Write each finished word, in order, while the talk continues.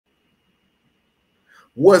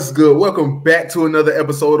What's good? Welcome back to another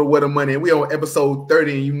episode of What the Money. And we on episode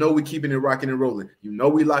 30, and you know we keeping it rocking and rolling. You know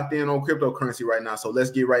we locked in on cryptocurrency right now, so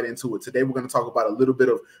let's get right into it. Today we're going to talk about a little bit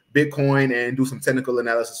of Bitcoin and do some technical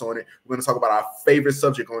analysis on it. We're going to talk about our favorite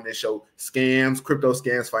subject on this show, scams, crypto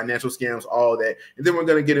scams, financial scams, all that. And then we're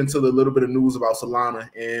going to get into the little bit of news about Solana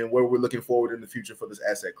and where we're looking forward in the future for this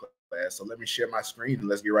asset class. So let me share my screen and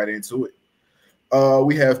let's get right into it.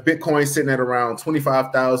 We have Bitcoin sitting at around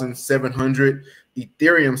 25,700,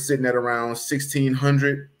 Ethereum sitting at around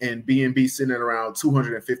 1,600, and BNB sitting at around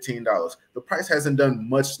 $215. The price hasn't done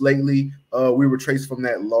much lately. We were traced from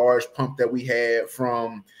that large pump that we had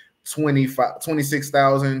from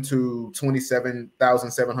 26,000 to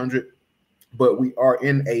 27,700, but we are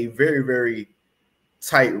in a very, very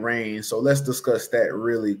tight range. So let's discuss that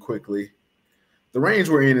really quickly. The range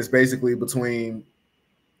we're in is basically between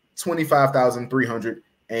 25,300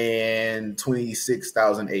 and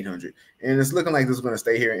 26,800, and it's looking like this is going to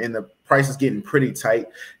stay here, and the price is getting pretty tight.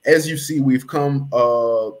 As you see, we've come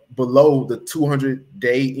below the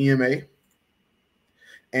 200-day EMA,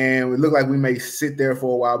 and we look like we may sit there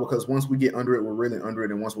for a while, because once we get under it, we're really under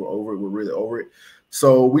it, and once we're over it, we're really over it.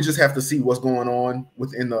 So we just have to see what's going on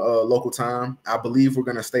within the local time. I believe we're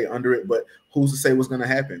going to stay under it, but who's to say what's going to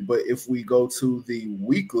happen? But if we go to the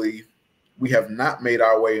weekly, we have not made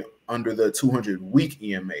our way under the 200-week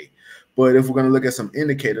EMA. But if we're going to look at some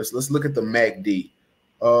indicators, let's look at the MACD.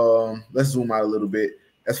 Let's zoom out a little bit.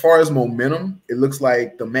 As far as momentum, it looks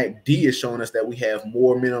like the MACD is showing us that we have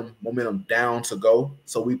more momentum down to go.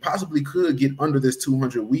 So we possibly could get under this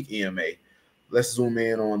 200-week EMA. Let's zoom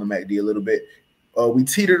in on the MACD a little bit. We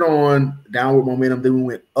teetered on downward momentum, then we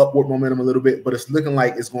went upward momentum a little bit, but it's looking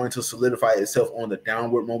like it's going to solidify itself on the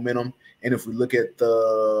downward momentum. And if we look at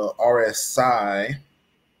the RSI,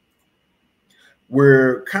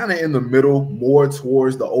 we're kind of in the middle, more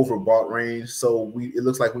towards the overbought range. So it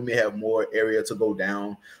looks like we may have more area to go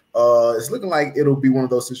down. It's looking like it'll be one of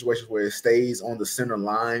those situations where it stays on the center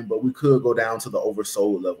line, but we could go down to the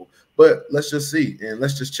oversold level. But let's just see, and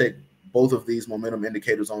let's just check both of these momentum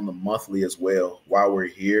indicators on the monthly as well while we're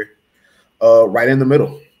here. Right in the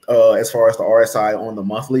middle as far as the RSI on the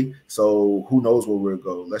monthly. So who knows where we'll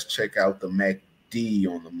go. Let's check out the MACD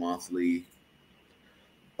on the monthly.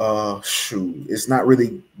 Shoot, it's not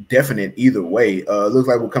really definite either way. It looks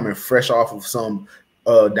like we're coming fresh off of some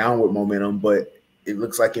downward momentum, but it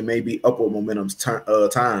looks like it may be upward momentum's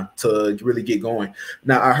time to really get going.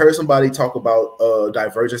 Now, I heard somebody talk about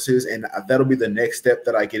divergences, and that'll be the next step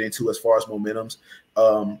that I get into as far as momentums.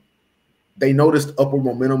 They noticed upward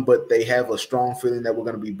momentum, but they have a strong feeling that we're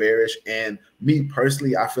going to be bearish. And me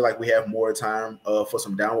personally, I feel like we have more time for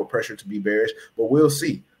some downward pressure to be bearish, but we'll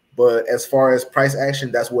see. But as far as price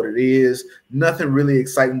action, that's what it is. Nothing really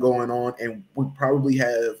exciting going on, and we probably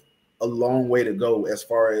have a long way to go as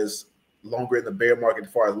far as longer in the bear market,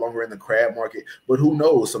 as far as longer in the crab market. But who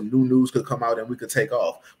knows? Some new news could come out and we could take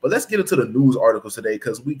off. But let's get into the news articles today,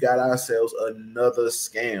 because we got ourselves another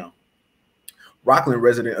scam. Rockland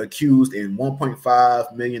resident accused in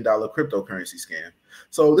 $1.5 million cryptocurrency scam.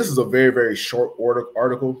 So this is a very, very short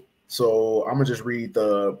article. So I'm going to just read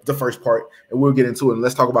the first part, and we'll get into it, and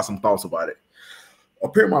let's talk about some thoughts about it. A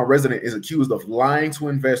Piermont resident is accused of lying to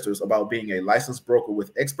investors about being a licensed broker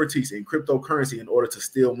with expertise in cryptocurrency in order to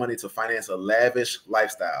steal money to finance a lavish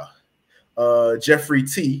lifestyle. Jeffrey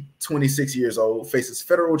T., 26 years old, faces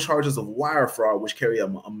federal charges of wire fraud, which carry a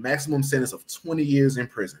maximum sentence of 20 years in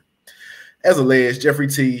prison. As alleged, Jeffrey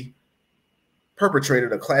T.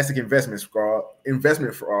 perpetrated a classic investment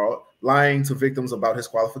fraud, lying to victims about his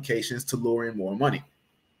qualifications to lure in more money.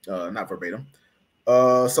 Not verbatim.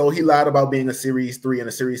 So he lied about being a Series 3 and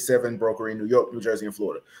a Series 7 broker in New York, New Jersey, and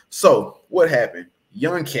Florida. So what happened?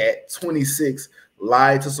 Young cat, 26,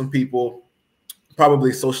 lied to some people,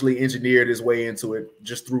 probably socially engineered his way into it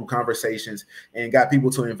just through conversations, and got people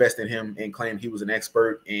to invest in him and claimed he was an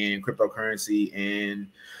expert in cryptocurrency, and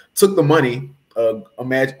took the money,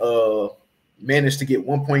 managed to get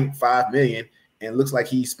 1.5 million, and looks like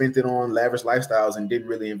he spent it on lavish lifestyles and didn't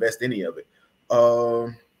really invest any of it.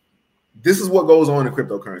 This is what goes on in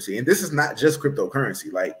cryptocurrency, and this is not just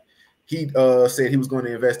cryptocurrency. Like, he said he was going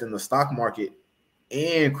to invest in the stock market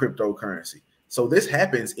and cryptocurrency. So this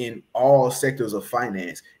happens in all sectors of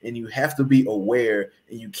finance, and you have to be aware,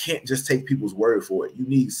 and you can't just take people's word for it. You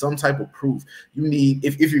need some type of proof. You need,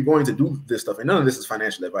 if you're going to do this stuff, and none of this is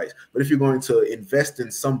financial advice, but if you're going to invest in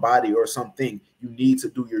somebody or something, you need to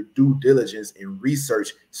do your due diligence and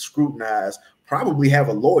research, scrutinize, probably have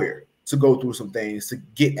a lawyer to go through some things to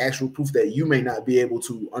get actual proof that you may not be able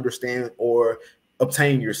to understand or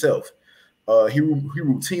obtain yourself. He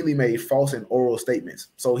routinely made false and oral statements.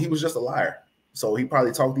 So he was just a liar. So he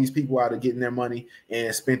probably talked these people out of getting their money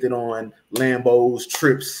and spent it on Lambos,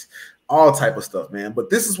 trips, all type of stuff, man. But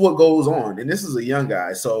this is what goes on, and this is a young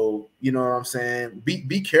guy, so you know what I'm saying.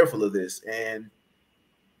 Be careful of this. And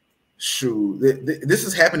shoot, this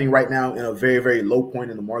is happening right now in a very, very low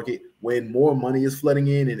point in the market. When more money is flooding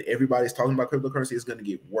in and everybody's talking about cryptocurrency, it's going to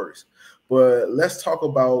get worse. But let's talk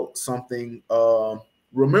about something.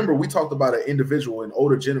 Remember, we talked about an individual, an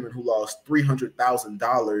older gentleman who lost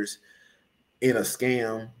 $300,000 in a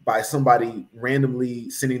scam by somebody randomly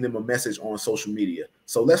sending them a message on social media.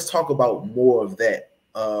 So let's talk about more of that.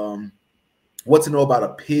 What to know about a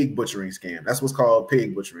pig butchering scam? That's what's called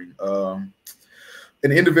pig butchering.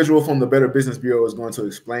 An individual from the Better Business Bureau is going to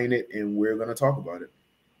explain it, and we're going to talk about it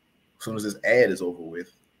as soon as this ad is over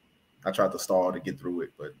with. I tried to stall to get through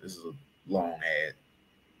it, but this is a long ad.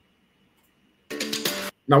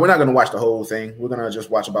 Now, we're not going to watch the whole thing. We're going to just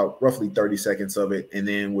watch about roughly 30 seconds of it, and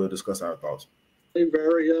then we'll discuss our thoughts.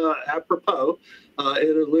 Very apropos.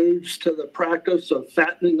 It alludes to the practice of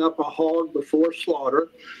fattening up a hog before slaughter.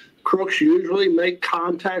 Crooks usually make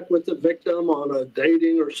contact with the victim on a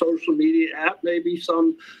dating or social media app, maybe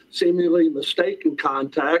some seemingly mistaken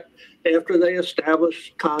contact. After they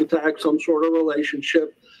establish contact, some sort of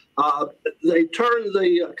relationship, they turn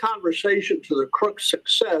the conversation to the crook's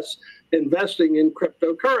success investing in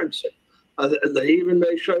cryptocurrency. They even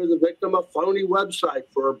may show the victim a phony website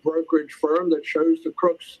for a brokerage firm that shows the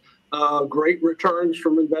crooks great returns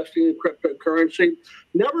from investing in cryptocurrency.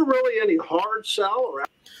 Never really any hard sell.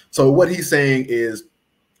 So what he's saying is,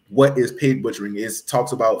 what is pig butchering? It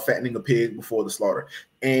talks about fattening a pig before the slaughter.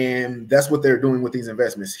 And that's what they're doing with these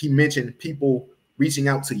investments. He mentioned people reaching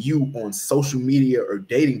out to you on social media or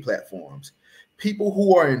dating platforms. People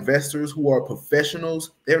who are investors, who are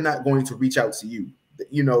professionals, they're not going to reach out to you.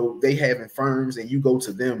 You know, they have firms and you go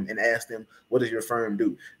to them and ask them, what does your firm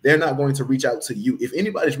do? They're not going to reach out to you. If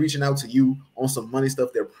anybody's reaching out to you on some money stuff,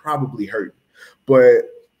 they're probably hurt. But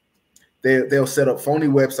they'll set up phony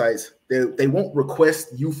websites. They won't request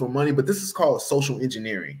you for money, but this is called social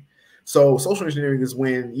engineering. So social engineering is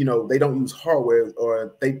when, you know, they don't use hardware,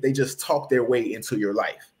 or they just talk their way into your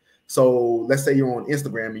life. So let's say you're on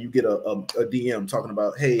Instagram and you get a DM talking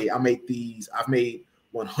about, hey, I've made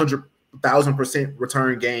 100,000%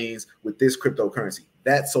 return gains with this cryptocurrency.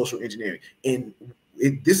 That's social engineering. And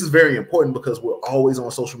this is very important because we're always on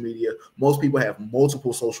social media. Most people have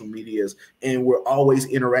multiple social medias, and we're always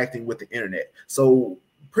interacting with the internet. So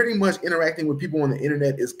pretty much interacting with people on the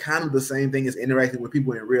internet is kind of the same thing as interacting with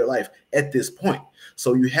people in real life at this point.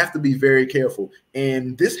 So you have to be very careful.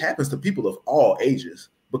 And this happens to people of all ages,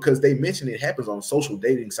 because they mention it happens on social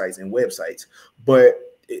dating sites and websites. But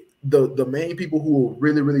the main people who will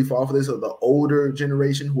really, really fall for this are the older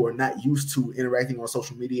generation who are not used to interacting on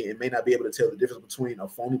social media and may not be able to tell the difference between a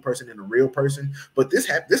phony person and a real person. But this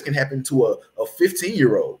can happen to a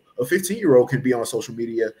 15-year-old. A 15-year-old can be on social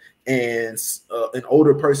media, and an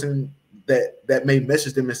older person that may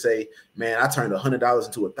message them and say, man, I turned $100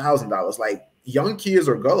 into $1,000. Like, young kids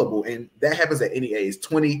are gullible, and that happens at any age.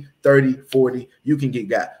 20, 30, 40, you can get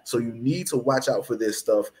got. So you need to watch out for this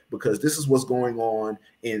stuff, because this is what's going on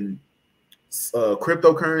in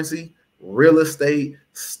cryptocurrency, real estate,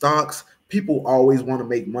 stocks. People always want to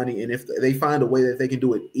make money, and if they find a way that they can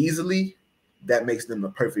do it easily, that makes them the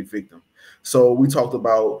perfect victim. So we talked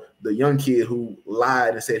about the young kid who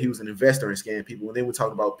lied and said he was an investor and scammed people. And then we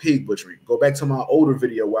talked about pig butchering. Go back to my older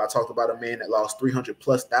video where I talked about a man that lost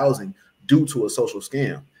 300,000+ due to a social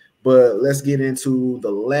scam. But let's get into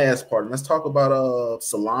the last part, and let's talk about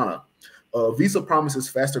Solana. Visa promises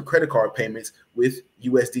faster credit card payments with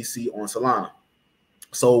USDC on Solana.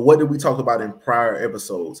 So what did we talk about in prior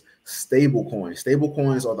episodes? Stablecoins.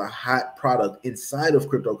 Stablecoins are the hot product inside of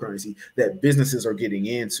cryptocurrency that businesses are getting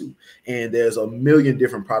into. And there's a million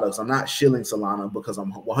different products. I'm not shilling Solana because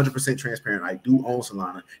I'm 100% transparent. I do own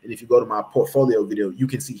Solana. And if you go to my portfolio video, you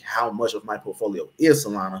can see how much of my portfolio is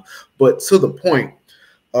Solana. But to the point,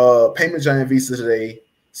 payment giant Visa today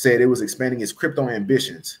said it was expanding its crypto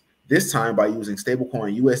ambitions, this time by using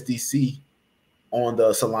stablecoin USDC on the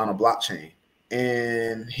Solana blockchain.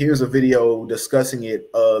 And here's a video discussing it.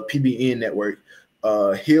 PBN Network.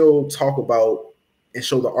 He'll talk about and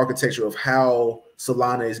show the architecture of how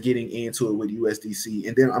Solana is getting into it with USDC.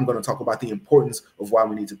 And then I'm going to talk about the importance of why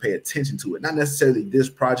we need to pay attention to it. Not necessarily this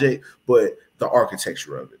project, but the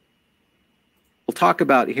architecture of it. We'll talk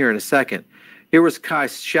about it here in a second. Here was Kai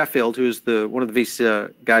Sheffield, who's one of the Visa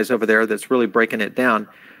guys over there that's really breaking it down.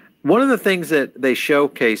 One of the things that they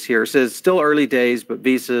showcase here says still early days, but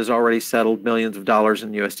Visa has already settled millions of dollars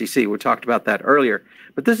in USDC. We talked about that earlier,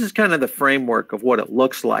 but this is kind of the framework of what it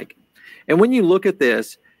looks like. And when you look at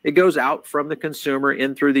this, It goes out from the consumer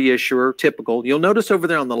in through the issuer, typical. You'll notice over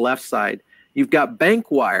there on the left side, you've got bank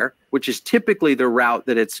wire, which is typically the route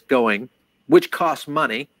that it's going, which costs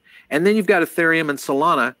money. And then you've got Ethereum and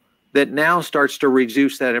Solana that now starts to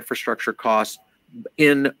reduce that infrastructure cost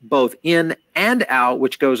in both in and out,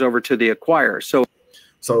 which goes over to the acquirer.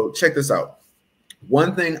 So check this out.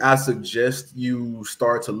 One thing I suggest you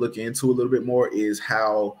start to look into a little bit more is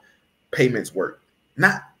how payments work.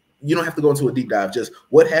 You don't have to go into a deep dive. Just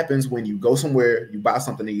what happens when you go somewhere, you buy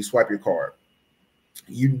something, and you swipe your card.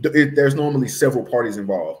 There's normally several parties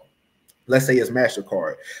involved. Let's say it's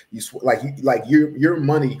MasterCard. Your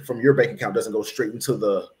money from your bank account doesn't go straight into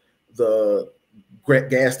the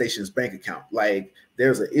gas station's bank account. Like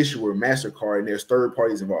there's an issuer, MasterCard, and there's third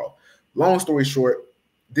parties involved. Long story short,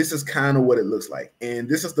 this is kind of what it looks like. And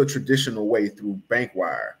this is the traditional way through bank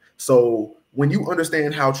wire. So when you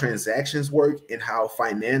understand how transactions work and how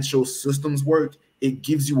financial systems work, it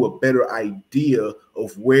gives you a better idea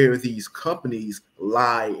of where these companies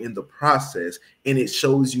lie in the process. And it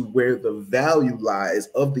shows you where the value lies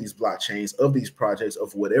of these blockchains, of these projects,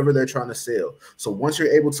 of whatever they're trying to sell. So once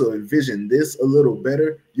you're able to envision this a little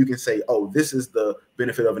better, you can say, oh, this is the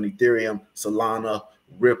benefit of an Ethereum, Solana,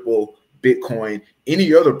 Ripple, Bitcoin,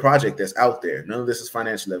 any other project that's out there. None of this is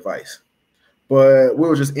financial advice. But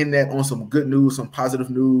we'll just end that on some good news, some positive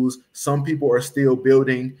news. Some people are still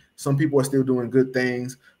building. Some people are still doing good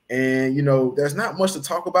things. And, there's not much to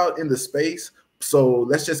talk about in the space. So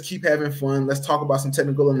let's just keep having fun. Let's talk about some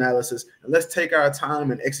technical analysis. And let's take our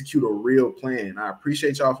time and execute a real plan. I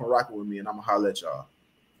appreciate y'all for rocking with me, and I'm going to holler at y'all.